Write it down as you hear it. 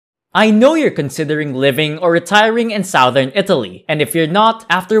I know you're considering living or retiring in southern Italy, and if you're not,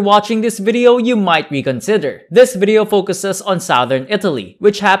 after watching this video, you might reconsider. This video focuses on southern Italy,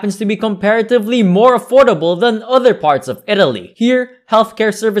 which happens to be comparatively more affordable than other parts of Italy. Here,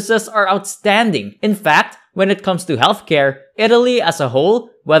 healthcare services are outstanding. In fact, when it comes to healthcare, Italy as a whole,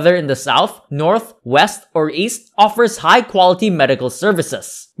 whether in the south, north, west, or east, offers high-quality medical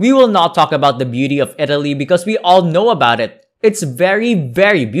services. We will not talk about the beauty of Italy because we all know about it. It's very,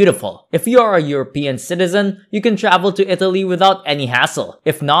 very beautiful. If you are a European citizen, you can travel to Italy without any hassle.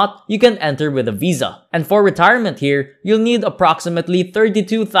 If not, you can enter with a visa. And for retirement here, you'll need approximately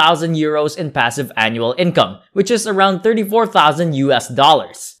 32,000 euros in passive annual income, which is around 34,000 US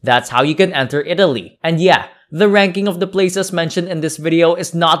dollars. That's how you can enter Italy. And yeah, the ranking of the places mentioned in this video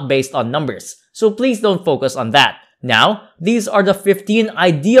is not based on numbers, so please don't focus on that. Now, these are the 15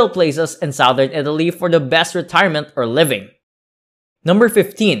 ideal places in southern Italy for the best retirement or living. Number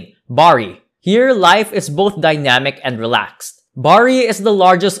 15. Bari. Here, life is both dynamic and relaxed. Bari is the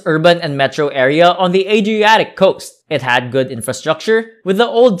largest urban and metro area on the Adriatic coast. It had good infrastructure, with the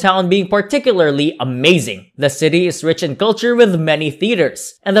old town being particularly amazing. The city is rich in culture with many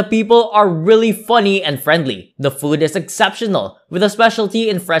theaters, and the people are really funny and friendly. The food is exceptional, with a specialty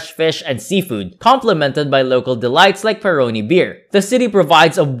in fresh fish and seafood, complemented by local delights like Peroni beer. The city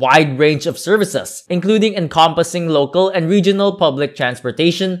provides a wide range of services, including encompassing local and regional public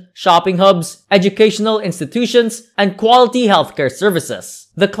transportation, shopping hubs, educational institutions, and quality healthcare services.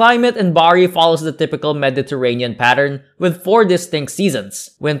 The climate in Bari follows the typical Mediterranean pattern with 4 distinct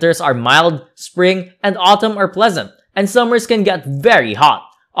seasons. Winters are mild, spring and autumn are pleasant, and summers can get very hot,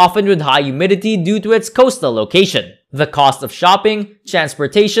 often with high humidity due to its coastal location. The cost of shopping,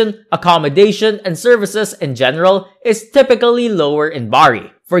 transportation, accommodation, and services in general is typically lower in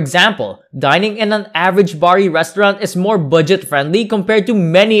Bari. For example, dining in an average Bari restaurant is more budget-friendly compared to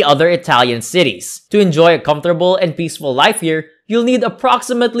many other Italian cities. To enjoy a comfortable and peaceful life here, you'll need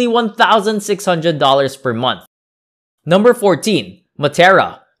approximately $1,600 per month. Number 14.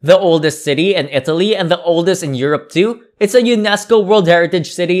 Matera. The oldest city in Italy and the oldest in Europe too. It's a UNESCO World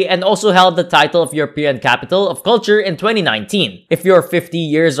Heritage City and also held the title of European Capital of Culture in 2019. If you're 50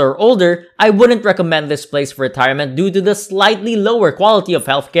 years or older, I wouldn't recommend this place for retirement due to the slightly lower quality of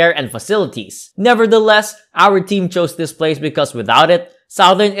healthcare and facilities. Nevertheless, our team chose this place because without it,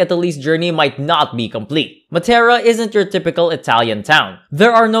 southern Italy's journey might not be complete. Matera isn't your typical Italian town.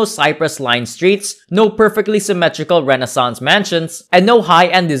 There are no cypress-lined streets, no perfectly symmetrical Renaissance mansions, and no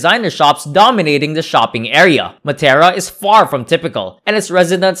high-end designer shops dominating the shopping area. Matera is far from typical, and its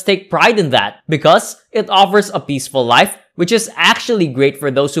residents take pride in that because it offers a peaceful life, which is actually great for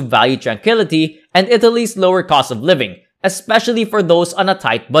those who value tranquility and Italy's lower cost of living, especially for those on a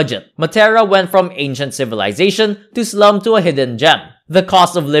tight budget. Matera went from ancient civilization to slum to a hidden gem. The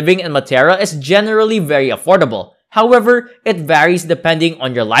cost of living in Matera is generally very affordable. However, it varies depending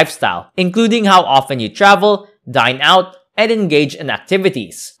on your lifestyle, including how often you travel, dine out, and engage in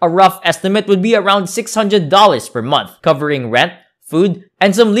activities. A rough estimate would be around $600 per month, covering rent, food,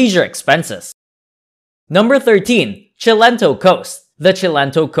 and some leisure expenses. Number 13. Cilento Coast. The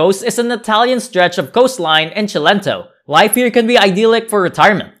Cilento Coast is an Italian stretch of coastline in Cilento. Life here can be idyllic for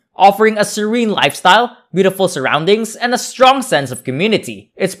retirement, offering a serene lifestyle, beautiful surroundings, and a strong sense of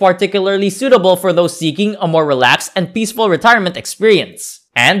community. It's particularly suitable for those seeking a more relaxed and peaceful retirement experience.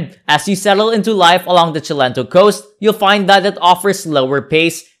 And as you settle into life along the Cilento coast, you'll find that it offers slower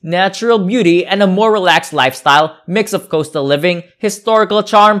pace, natural beauty, and a more relaxed lifestyle, mix of coastal living, historical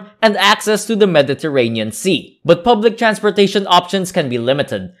charm, and access to the Mediterranean Sea. But public transportation options can be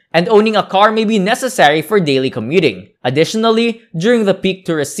limited, and owning a car may be necessary for daily commuting. Additionally, during the peak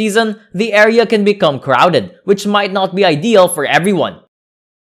tourist season, the area can become crowded, which might not be ideal for everyone.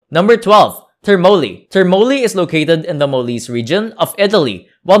 Number 12. Termoli. Termoli is located in the Molise region of Italy.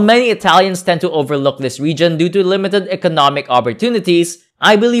 While many Italians tend to overlook this region due to limited economic opportunities,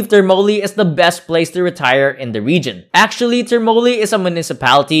 I believe Termoli is the best place to retire in the region. Actually, Termoli is a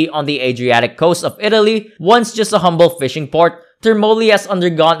municipality on the Adriatic coast of Italy. Once just a humble fishing port, Termoli has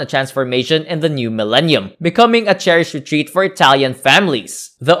undergone a transformation in the new millennium, becoming a cherished retreat for Italian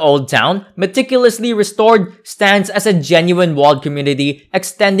families. The old town, meticulously restored, stands as a genuine walled community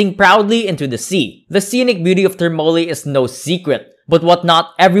extending proudly into the sea. The scenic beauty of Termoli is no secret, But what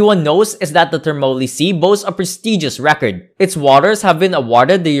not everyone knows is that the Termoli Sea boasts a prestigious record. Its waters have been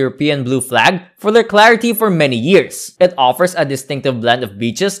awarded the European Blue Flag for their clarity for many years. It offers a distinctive blend of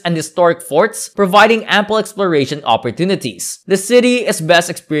beaches and historic forts, providing ample exploration opportunities. The city is best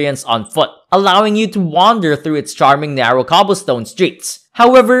experienced on foot, allowing you to wander through its charming narrow cobblestone streets.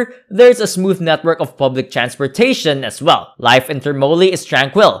 However, there's a smooth network of public transportation as well. Life in Termoli is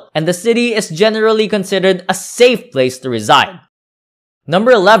tranquil, and the city is generally considered a safe place to reside.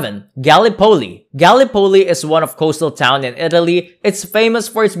 Number 11. Gallipoli. Gallipoli is one of coastal town in Italy. It's famous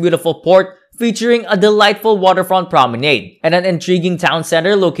for its beautiful port, featuring a delightful waterfront promenade, and an intriguing town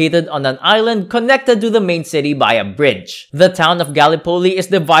center located on an island connected to the main city by a bridge. The town of Gallipoli is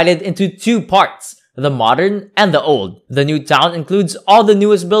divided into two parts, the modern and the old. The new town includes all the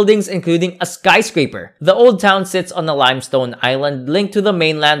newest buildings, including a skyscraper. The old town sits on a limestone island linked to the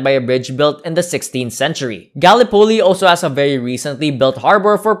mainland by a bridge built in the 16th century. Gallipoli also has a very recently built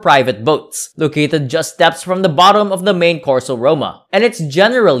harbor for private boats, located just steps from the bottom of the main Corso Roma, and it's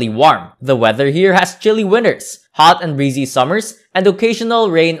generally warm. The weather here has chilly winters, hot and breezy summers, and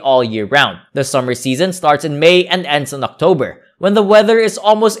occasional rain all year round. The summer season starts in May and ends in October, when the weather is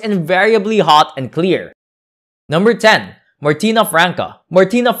almost invariably hot and clear. Number 10. Martina Franca.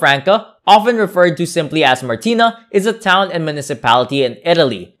 Martina Franca, often referred to simply as Martina, is a town and municipality in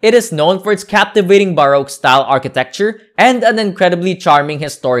Italy. It is known for its captivating Baroque-style architecture and an incredibly charming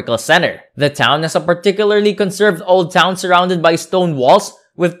historical center. The town has a particularly conserved old town surrounded by stone walls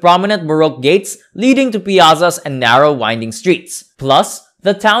with prominent Baroque gates leading to piazzas and narrow winding streets. Plus,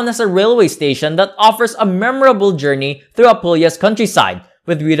 the town has a railway station that offers a memorable journey through Apulia's countryside,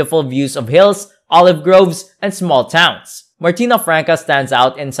 with beautiful views of hills, olive groves, and small towns. Martina Franca stands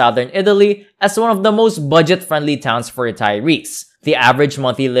out in southern Italy as one of the most budget-friendly towns for retirees. The average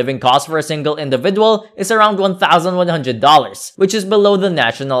monthly living cost for a single individual is around $1,100, which is below the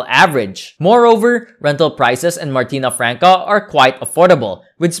national average. Moreover, rental prices in Martina Franca are quite affordable,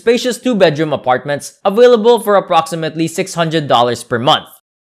 with spacious 2-bedroom apartments available for approximately $600 per month.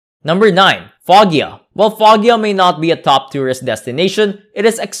 Number 9. Foggia. While Foggia may not be a top tourist destination, it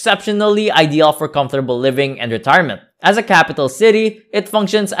is exceptionally ideal for comfortable living and retirement. As a capital city, it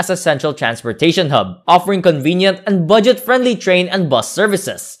functions as a central transportation hub, offering convenient and budget-friendly train and bus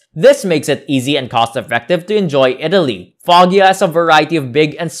services. This makes it easy and cost-effective to enjoy Italy. Foggia has a variety of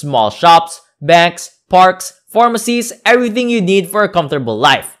big and small shops, banks, parks, pharmacies, everything you need for a comfortable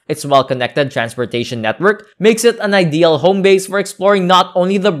life. Its well-connected transportation network makes it an ideal home base for exploring not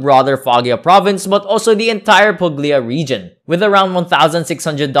only the broader Foggia province but also the entire Puglia region. With around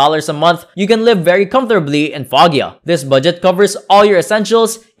 $1,600 a month, you can live very comfortably in Foggia. This budget covers all your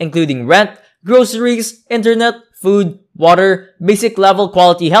essentials, including rent, groceries, internet, food, water, basic level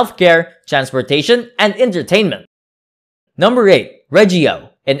quality healthcare, transportation, and entertainment. Number 8.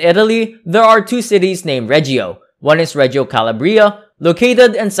 Reggio. In Italy, there are two cities named Reggio. One is Reggio Calabria,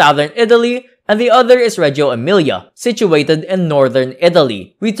 located in southern Italy, and the other is Reggio Emilia, situated in northern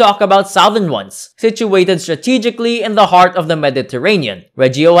Italy. We talk about southern ones, situated strategically in the heart of the Mediterranean.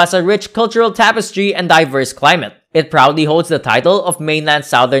 Reggio has a rich cultural tapestry and diverse climate. It proudly holds the title of mainland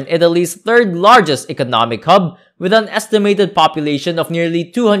southern Italy's third largest economic hub, with an estimated population of nearly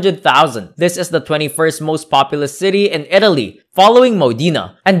 200,000. This is the 21st most populous city in Italy, following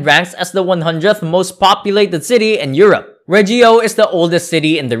Modena, and ranks as the 100th most populated city in Europe. Reggio is the oldest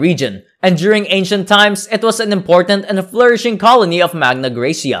city in the region, and during ancient times, it was an important and flourishing colony of Magna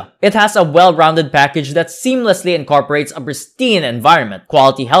Graecia. It has a well-rounded package that seamlessly incorporates a pristine environment,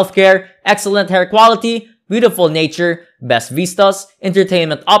 quality healthcare, excellent hair quality, beautiful nature, best vistas,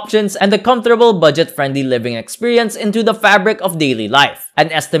 entertainment options, and a comfortable budget-friendly living experience into the fabric of daily life.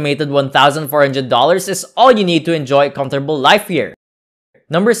 An estimated $1,400 is all you need to enjoy a comfortable life here.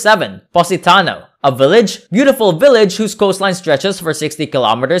 Number 7. Positano. A beautiful village whose coastline stretches for 60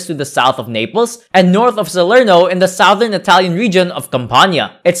 kilometers to the south of Naples and north of Salerno in the southern Italian region of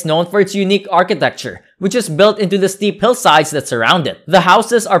Campania. It's known for its unique architecture, which is built into the steep hillsides that surround it. The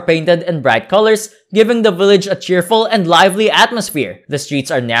houses are painted in bright colors, giving the village a cheerful and lively atmosphere. The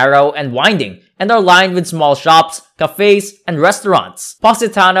streets are narrow and winding, and are lined with small shops, cafes, and restaurants.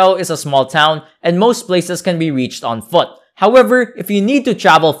 Positano is a small town, and most places can be reached on foot. However, if you need to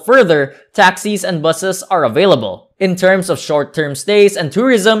travel further, taxis and buses are available. In terms of short-term stays and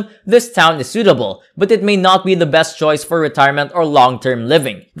tourism, this town is suitable, but it may not be the best choice for retirement or long-term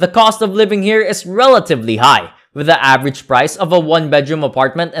living. The cost of living here is relatively high, with the average price of a one-bedroom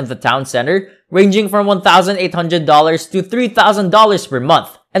apartment in the town center ranging from $1,800 to $3,000 per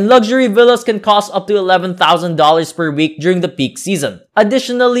month. and luxury villas can cost up to $11,000 per week during the peak season.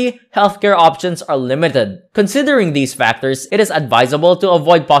 Additionally, healthcare options are limited. Considering these factors, it is advisable to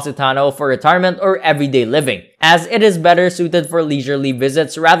avoid Positano for retirement or everyday living, as it is better suited for leisurely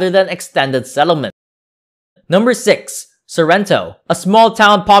visits rather than extended settlement. Number 6. Sorrento. A small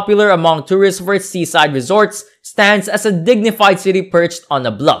town popular among tourists for its seaside resorts, stands as a dignified city perched on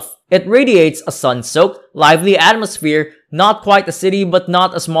a bluff. It radiates a sun-soaked, lively atmosphere, not quite a city but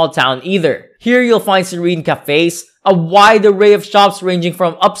not a small town either. Here you'll find serene cafes, a wide array of shops ranging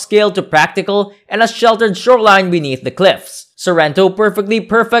from upscale to practical, and a sheltered shoreline beneath the cliffs. Sorrento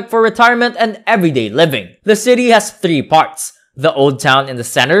perfect for retirement and everyday living. The city has 3 parts: the old town in the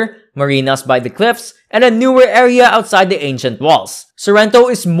center, marinas by the cliffs, and a newer area outside the ancient walls. Sorrento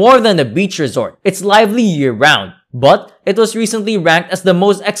is more than a beach resort. It's lively year-round, but it was recently ranked as the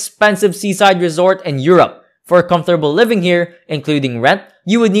most expensive seaside resort in Europe. For comfortable living here, including rent,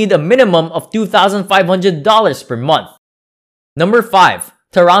 you would need a minimum of $2,500 per month. Number 5.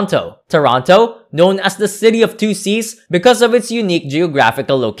 Taranto. Taranto, known as the City of Two Seas because of its unique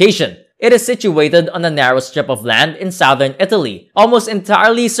geographical location. It is situated on a narrow strip of land in southern Italy, almost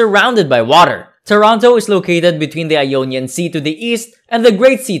entirely surrounded by water. Taranto is located between the Ionian Sea to the east and the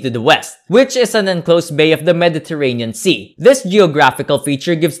Great Sea to the west, which is an enclosed bay of the Mediterranean Sea. This geographical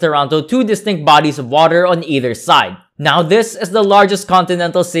feature gives Taranto 2 distinct bodies of water on either side. Now this is the largest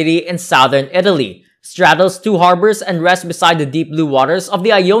continental city in southern Italy, straddles 2 harbors and rests beside the deep blue waters of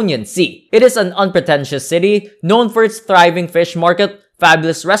the Ionian Sea. It is an unpretentious city, known for its thriving fish market,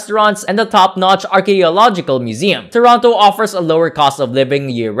 fabulous restaurants, and a top-notch archaeological museum. Taranto offers a lower cost of living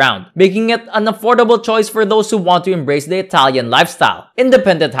year-round, making it an affordable choice for those who want to embrace the Italian lifestyle.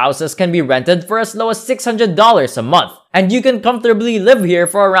 Independent houses can be rented for as low as $600 a month, and you can comfortably live here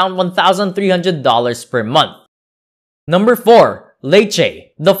for around $1,300 per month. Number 4. Lecce.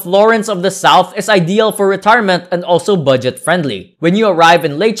 The Florence of the South is ideal for retirement and also budget-friendly. When you arrive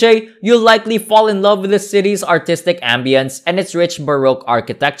in Lecce, you'll likely fall in love with the city's artistic ambience and its rich Baroque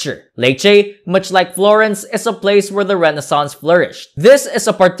architecture. Lecce, much like Florence, is a place where the Renaissance flourished. This is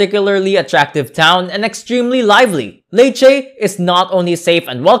a particularly attractive town and extremely lively. Lecce is not only safe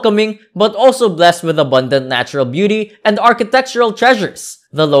and welcoming, but also blessed with abundant natural beauty and architectural treasures.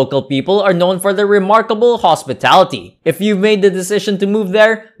 The local people are known for their remarkable hospitality. If you've made the decision to move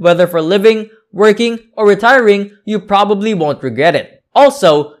there, whether for living, working, or retiring, you probably won't regret it.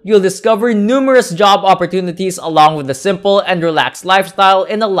 Also, you'll discover numerous job opportunities along with a simple and relaxed lifestyle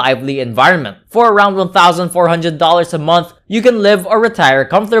in a lively environment. For around $1,400 a month, you can live or retire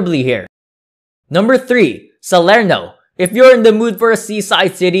comfortably here. Number 3. Salerno. If you're in the mood for a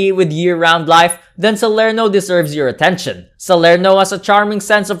seaside city with year-round life, then Salerno deserves your attention. Salerno has a charming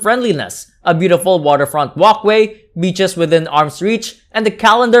sense of friendliness, a beautiful waterfront walkway, beaches within arm's reach, and a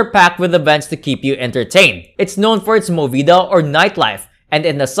calendar packed with events to keep you entertained. It's known for its movida or nightlife, and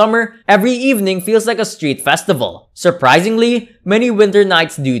in the summer, every evening feels like a street festival. Surprisingly, many winter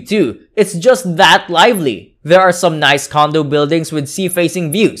nights do too. It's just that lively. There are some nice condo buildings with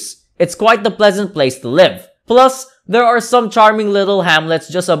sea-facing views. It's quite the pleasant place to live. Plus, there are some charming little hamlets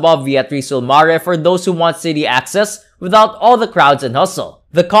just above Vietri sul Mare for those who want city access without all the crowds and hustle.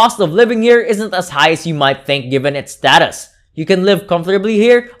 The cost of living here isn't as high as you might think given its status. You can live comfortably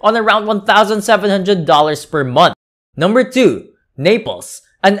here on around $1,700 per month. Number 2. Naples.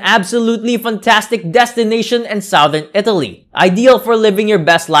 An absolutely fantastic destination in southern Italy, ideal for living your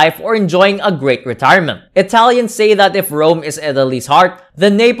best life or enjoying a great retirement. Italians say that if Rome is Italy's heart,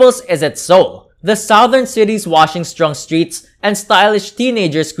 then Naples is its soul. The southern city's washing-strung streets and stylish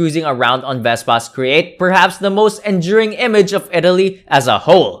teenagers cruising around on Vespas create perhaps the most enduring image of Italy as a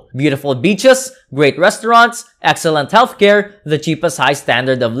whole. Beautiful beaches, great restaurants, excellent healthcare, the cheapest high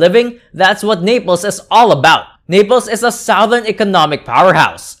standard of living, that's what Naples is all about. Naples is a southern economic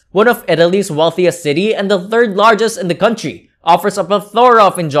powerhouse, one of Italy's wealthiest city and the 3rd largest in the country. Offers a plethora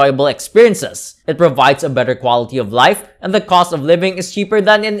of enjoyable experiences. It provides a better quality of life, and the cost of living is cheaper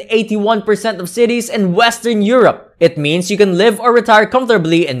than in 81% of cities in Western Europe. It means you can live or retire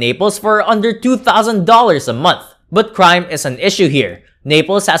comfortably in Naples for under $2,000 a month. But crime is an issue here.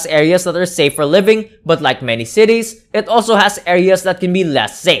 Naples has areas that are safe for living, but like many cities, it also has areas that can be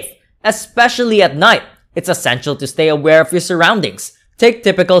less safe, especially at night. It's essential to stay aware of your surroundings. Take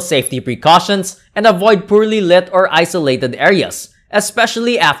typical safety precautions and avoid poorly lit or isolated areas,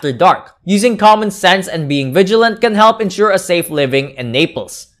 especially after dark. Using common sense and being vigilant can help ensure a safe living in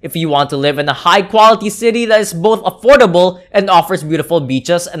Naples. If you want to live in a high-quality city that is both affordable and offers beautiful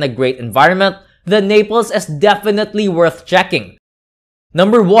beaches and a great environment, then Naples is definitely worth checking.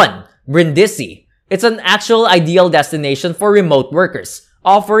 Number 1. Brindisi. It's an actual ideal destination for remote workers.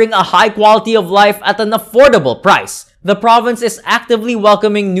 offering a high quality of life at an affordable price. The province is actively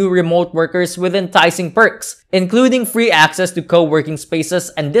welcoming new remote workers with enticing perks, including free access to co-working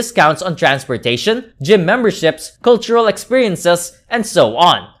spaces and discounts on transportation, gym memberships, cultural experiences, and so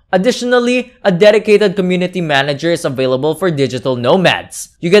on. Additionally, a dedicated community manager is available for digital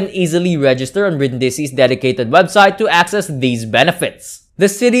nomads. You can easily register on Brindisi's dedicated website to access these benefits. The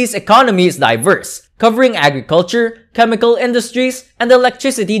city's economy is diverse, covering agriculture, chemical industries, and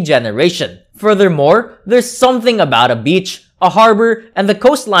electricity generation. Furthermore, there's something about a beach, a harbor, and the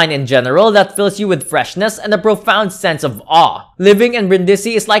coastline in general that fills you with freshness and a profound sense of awe. Living in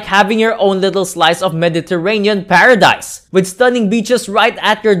Brindisi is like having your own little slice of Mediterranean paradise. With stunning beaches right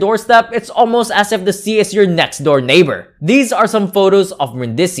at your doorstep, it's almost as if the sea is your next door neighbor. These are some photos of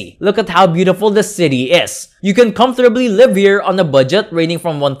Brindisi. Look at how beautiful the city is. You can comfortably live here on a budget ranging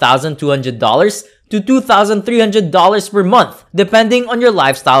from $1,200 to $2,300 per month, depending on your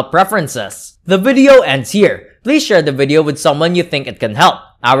lifestyle preferences. The video ends here. Please share the video with someone you think it can help.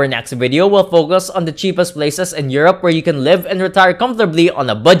 Our next video will focus on the cheapest places in Europe where you can live and retire comfortably on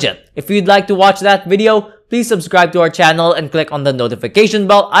a budget. If you'd like to watch that video, please subscribe to our channel and click on the notification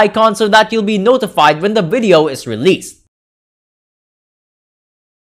bell icon so that you'll be notified when the video is released.